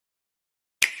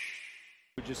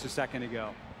just a second ago.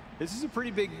 This is a pretty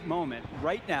big moment.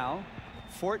 Right now,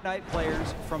 Fortnite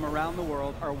players from around the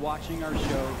world are watching our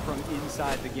show from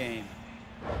inside the game.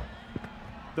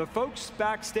 The folks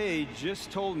backstage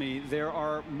just told me there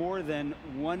are more than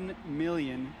 1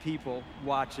 million people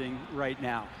watching right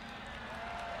now.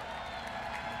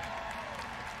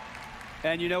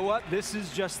 And you know what? This is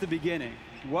just the beginning.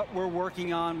 What we're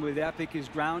working on with Epic is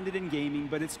grounded in gaming,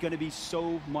 but it's going to be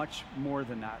so much more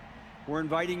than that. We're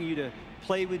inviting you to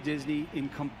play with Disney in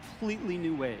completely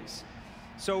new ways.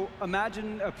 So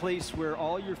imagine a place where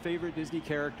all your favorite Disney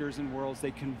characters and worlds,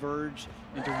 they converge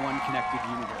into one connected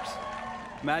universe.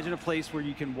 Imagine a place where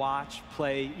you can watch,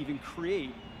 play, even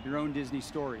create your own Disney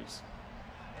stories.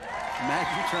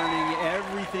 Imagine turning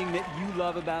everything that you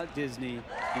love about Disney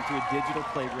into a digital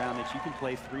playground that you can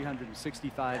play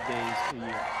 365 days a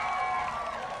year.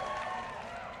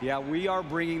 Yeah, we are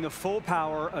bringing the full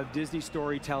power of Disney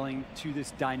storytelling to this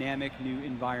dynamic new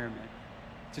environment.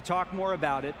 To talk more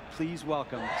about it, please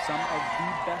welcome some of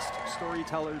the best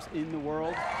storytellers in the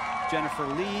world: Jennifer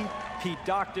Lee, Pete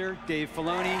Docter, Dave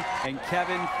Filoni, and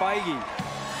Kevin Feige.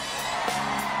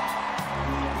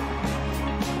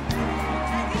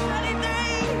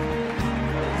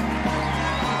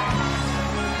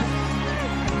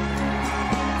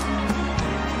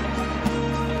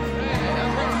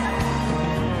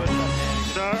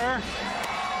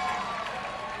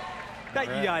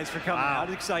 Thank you guys for coming out.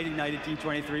 An exciting night at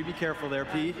D23. Be careful there,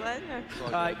 Pete.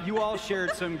 You all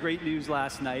shared some great news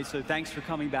last night, so thanks for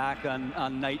coming back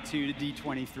on night 2 to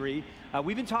D23.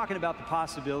 We've been talking about the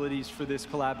possibilities for this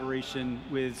collaboration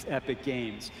with Epic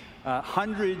Games.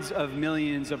 Hundreds of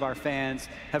millions of our fans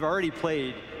have already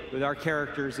played with our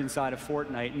characters inside of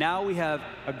Fortnite. Now we have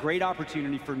a great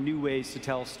opportunity for new ways to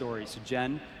tell stories. So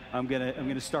Jen, I'm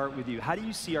gonna start with you. How do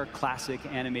you see our classic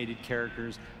animated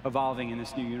characters evolving in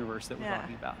this new universe that we're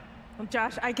talking about? Well,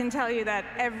 Josh, I can tell you that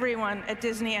everyone at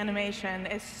Disney Animation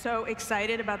is so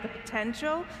excited about the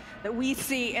potential that we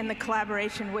see in the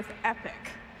collaboration with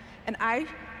Epic. And I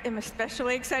am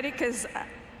especially excited because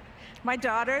my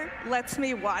daughter lets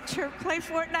me watch her play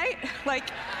Fortnite, like,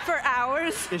 for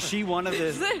hours. Is she one of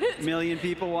the million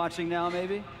people watching now,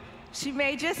 maybe? She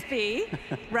may just be,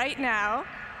 right now,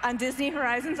 on Disney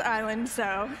Horizons Island,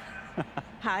 so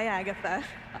hi, Agatha.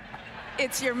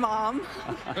 It's your mom.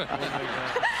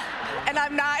 And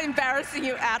I'm not embarrassing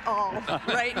you at all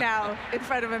right now in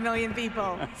front of 1 million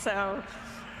people. So,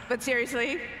 but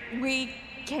seriously, we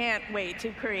can't wait to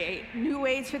create new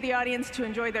ways for the audience to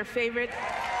enjoy their favorite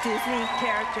Disney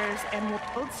characters and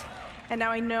worlds. And now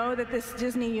I know that this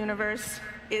Disney universe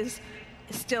is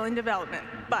still in development,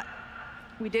 but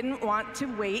we didn't want to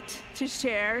wait to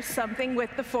share something with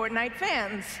the Fortnite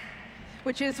fans,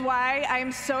 which is why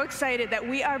I'm so excited that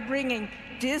we are bringing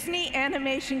Disney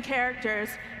animation characters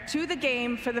to the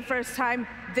game for the first time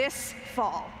this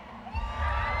fall.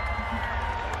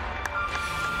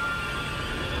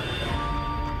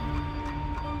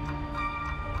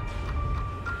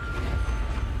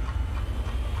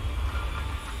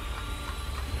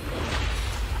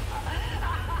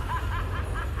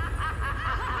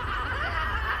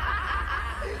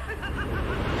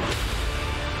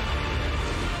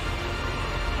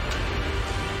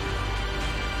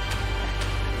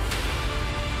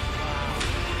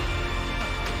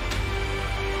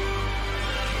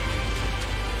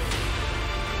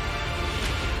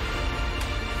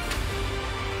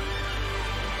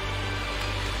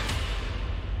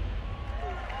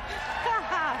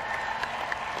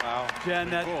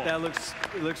 Jen, that looks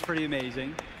pretty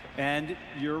amazing. And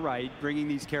you're right, bringing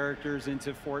these characters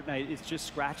into Fortnite, it's just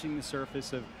scratching the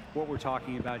surface of what we're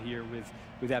talking about here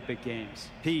with Epic Games.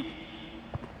 Pete,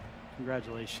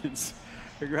 congratulations.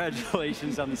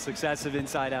 Congratulations on the success of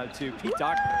Inside Out 2. Pete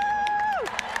Docter.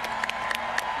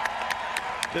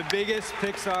 The biggest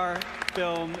Pixar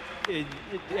film,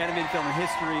 animated film in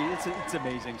history. It's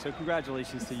amazing. So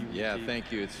congratulations to you. Yeah,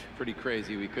 thank you. It's pretty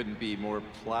crazy. We couldn't be more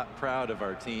proud of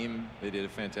our team. They did a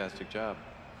fantastic job.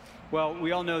 Well,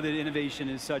 we all know that innovation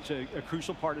is such a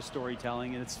crucial part of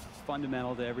storytelling, and it's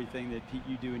fundamental to everything that Pete,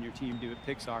 you do and your team do at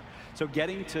Pixar. So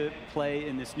getting to play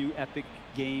in this new Epic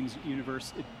Games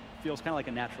universe, it feels kind of like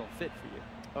a natural fit for you.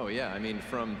 Oh yeah, I mean,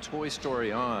 from Toy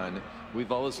Story on,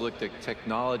 we've always looked at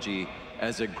technology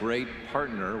as a great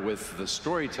partner with the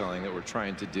storytelling that we're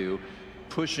trying to do.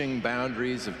 Pushing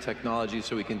boundaries of technology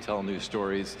so we can tell new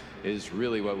stories is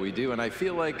really what we do. And I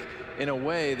feel like, in a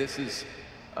way, this is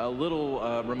a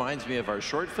little, reminds me of our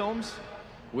short films,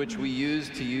 which we use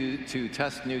to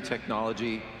test new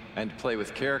technology and play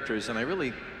with characters. And I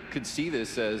really could see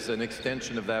this as an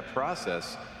extension of that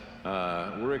process.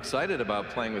 we're excited about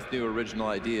playing with new original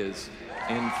ideas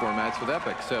in formats with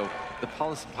Epic. So the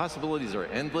possibilities are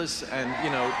endless. And,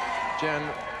 you know, Jen,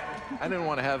 I didn't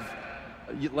want to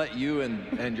let you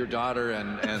and your daughter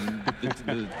and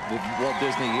the Walt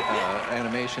Disney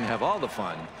animation have all the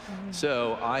fun.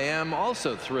 So I am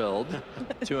also thrilled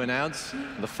to announce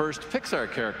the first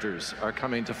Pixar characters are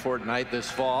coming to Fortnite this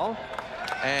fall.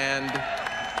 And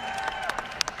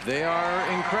they are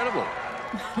incredible.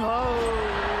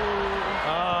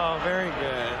 Oh, very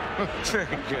good.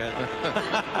 Very good.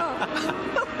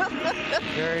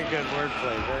 Very good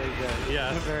wordplay. Very good.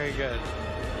 Yes. Very good.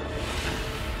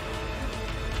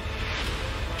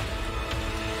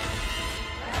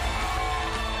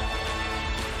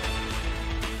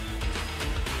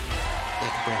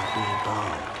 It will be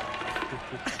bold,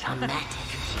 dramatic.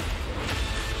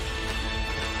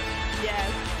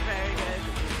 Yes, very good.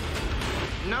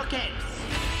 No case.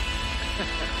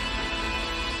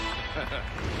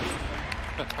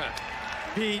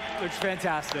 Pete looks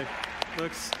fantastic.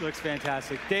 Looks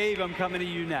fantastic. Dave, I'm coming to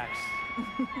you next.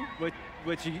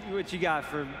 What you got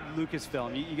for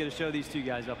Lucasfilm? You got to show these two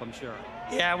guys up, I'm sure.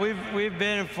 Yeah, we've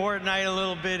been in Fortnite a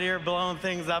little bit here, blowing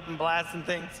things up and blasting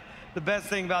things. The best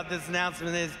thing about this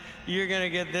announcement is you're gonna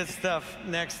get this stuff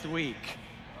next week.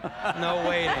 No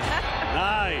waiting.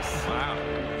 Nice. Wow.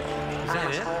 Is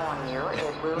that it?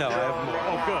 No, I have more.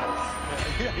 Oh,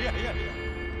 good. Yeah.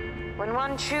 When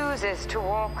one chooses to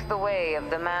walk the way of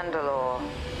the Mandalore,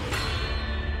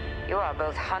 you are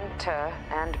both hunter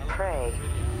and prey.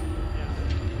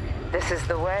 This is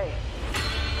the way.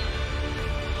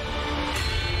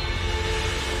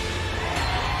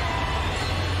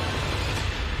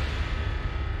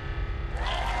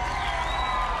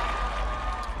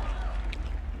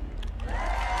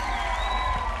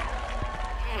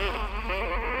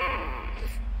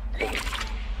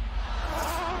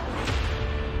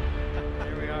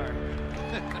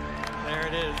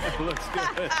 Looks good.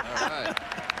 All right.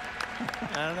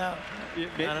 I don't know.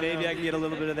 Maybe I can get a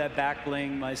little bit of that back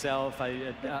bling myself. I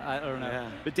don't know.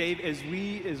 Yeah. But Dave, as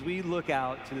we look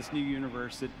out to this new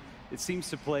universe, it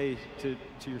seems to play to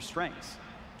your strengths.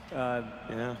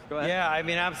 Yeah. Go ahead. Yeah, I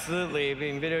mean, absolutely. I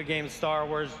mean, video games, Star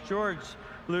Wars. George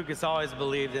Lucas always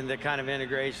believed in the kind of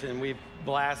integration. We've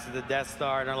blasted the Death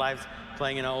Star in our lives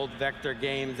playing in old vector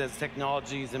games as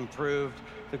technology's improved,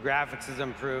 the graphics has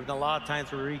improved. And a lot of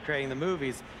times we're recreating the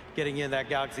movies, getting into that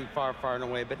galaxy far, far and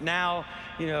away. But now,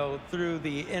 you know, through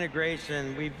the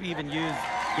integration, we've even used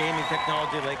gaming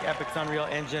technology like Epic's Unreal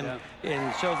Engine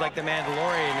in shows like The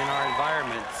Mandalorian in our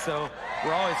environment. So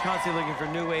we're always constantly looking for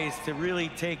new ways to really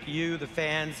take you, the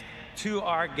fans, to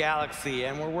our galaxy.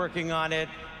 And we're working on it.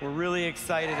 We're really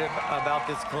excited about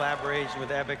this collaboration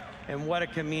with Epic and what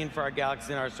it can mean for our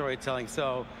galaxy and our storytelling.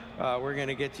 So we're going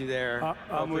to get you there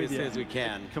hopefully as soon as we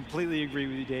can. Completely agree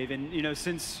with you, Dave. And you know,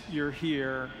 since you're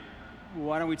here,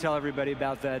 why don't we tell everybody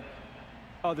about that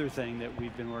other thing that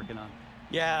we've been working on?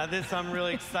 Yeah, this I'm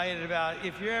really excited about.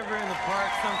 If you're ever in the park,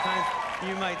 sometimes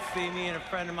you might see me and a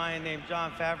friend of mine named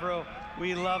John Favreau.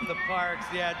 We love the parks.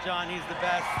 Yeah, John, he's the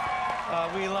best.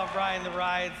 We love riding the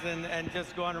rides and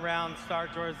just going around Star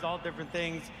Tours, all different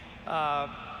things.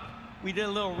 We did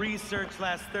a little research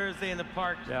last Thursday in the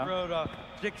park. Rode a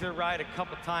particular ride a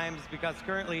couple times because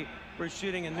currently we're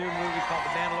shooting a new movie called The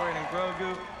Mandalorian and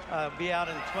Grogu. Be out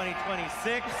in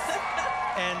 2026.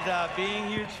 And being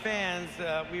huge fans,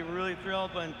 we were really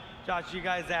thrilled when, Josh, you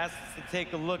guys asked us to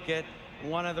take a look at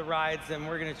one of the rides, and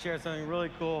we're going to share something really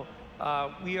cool.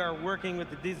 We are working with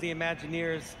the Disney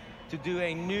Imagineers to do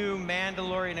a new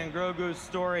Mandalorian and Grogu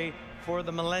story for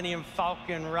the Millennium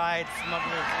Falcon ride,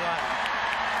 Smuggler's Run.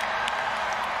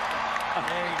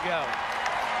 There you go.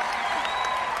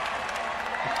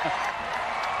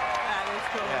 That is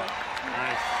cool.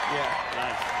 Nice. Yeah.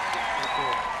 Nice.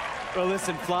 Cool. Well,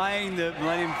 listen, flying the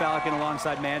Millennium Falcon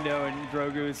alongside Mando and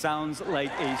Grogu, it sounds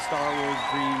like a Star Wars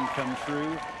dream come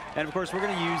true. And of course, we're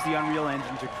going to use the Unreal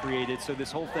Engine to create it, so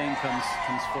this whole thing comes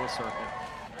full circle.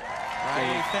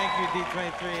 Hey, thank you,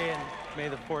 D23, and may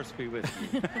the Force be with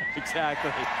you.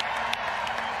 Exactly.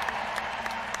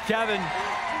 Kevin,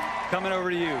 coming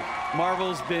over to you.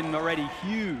 Marvel's been already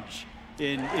huge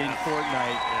in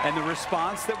Fortnite, and the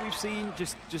response that we've seen,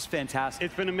 just fantastic.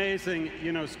 It's been amazing.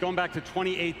 You know, going back to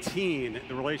 2018,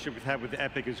 the relationship we've had with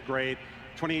Epic is great.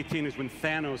 2018 is when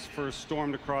Thanos first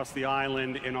stormed across the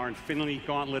island in our Infinity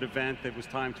Gauntlet event that was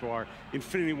timed to our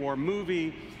Infinity War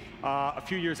movie. A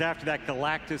few years after that,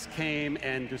 Galactus came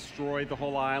and destroyed the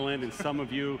whole island, and some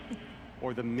of you,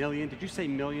 or the million, did you say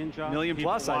million, John? Million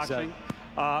plus, I said.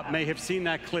 May have seen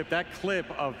that clip. That clip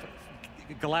of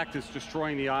Galactus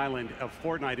destroying the island of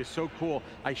Fortnite is so cool.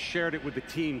 I shared it with the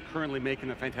team currently making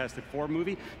the Fantastic Four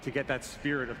movie to get that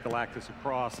spirit of Galactus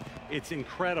across. It's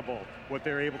incredible what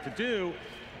they're able to do.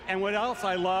 And what else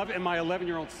I love, and my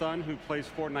 11-year-old son who plays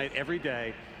Fortnite every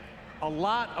day, a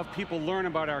lot of people learn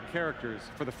about our characters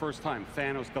for the first time,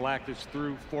 Thanos, Galactus,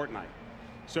 through Fortnite.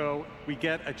 So we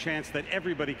get a chance that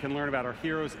everybody can learn about our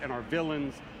heroes and our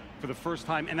villains for the first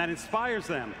time, and that inspires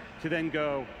them to then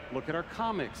go look at our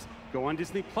comics, go on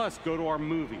Disney+, go to our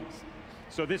movies.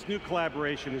 So this new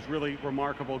collaboration is really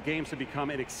remarkable. Games have become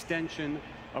an extension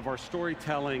of our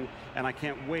storytelling, and I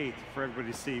can't wait for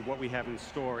everybody to see what we have in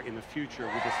store in the future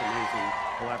with this amazing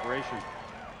collaboration.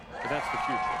 But that's the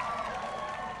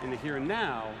future. In the here and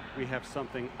now, we have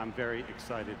something I'm very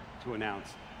excited to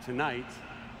announce. Tonight,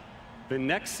 the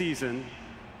next season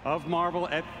of Marvel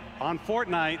on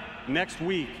Fortnite next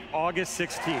week, August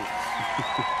 16th.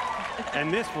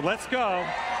 And this, well, let's go.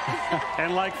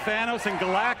 And like Thanos and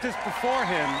Galactus before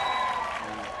him,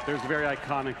 there's a very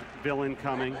iconic villain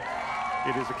coming.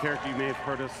 It is a character you may have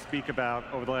heard us speak about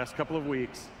over the last couple of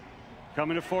weeks.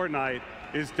 Coming to Fortnite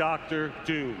is Dr.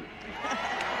 Doom.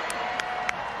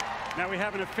 Now we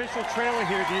have an official trailer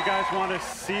here. Do you guys want to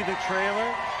see the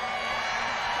trailer?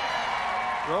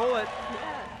 Roll it.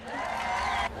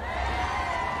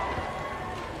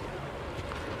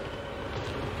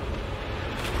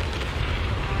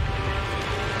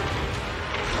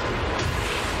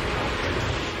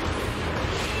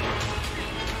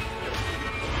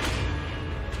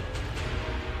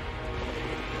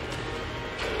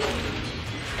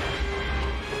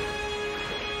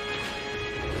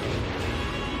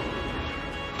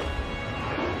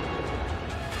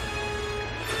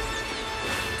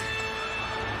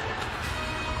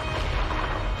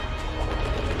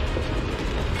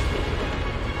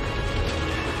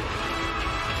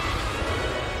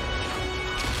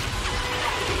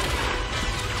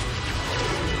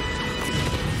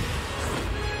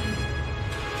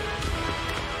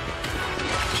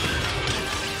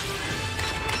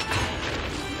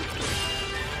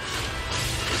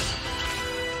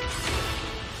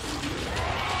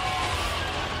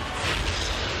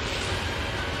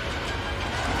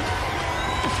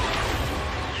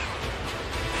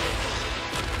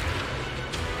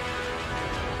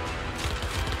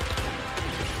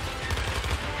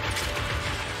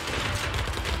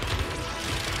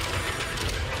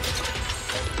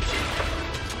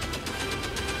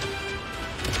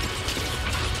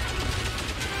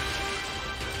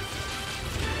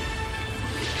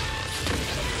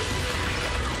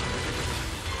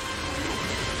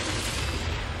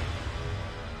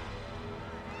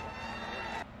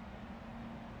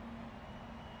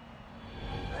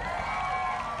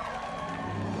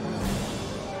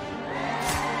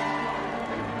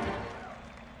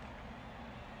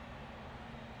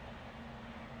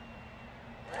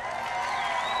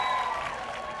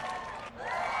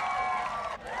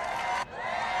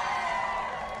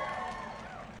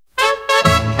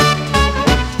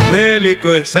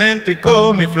 Bélico,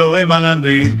 excéntrico, mi flow es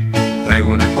malandrín. Traigo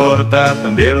una corta,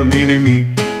 también mini-mi.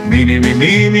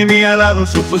 Mini-mi, al lado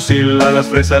su fusil. A las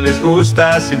fresas les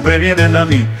gusta, siempre vienen a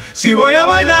mí. Si voy a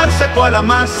bailar, saco a la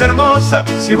más hermosa.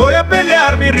 Si voy a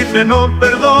pelear, mi rifle no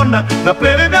perdona. La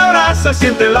plebe me abraza,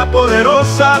 siente la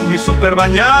poderosa. Mi super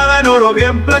bañada en oro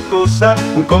bien placosa.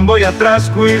 Un convoy atrás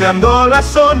cuidando la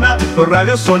zona. Los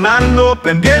radios sonando,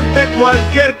 pendiente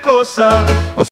cualquier cosa.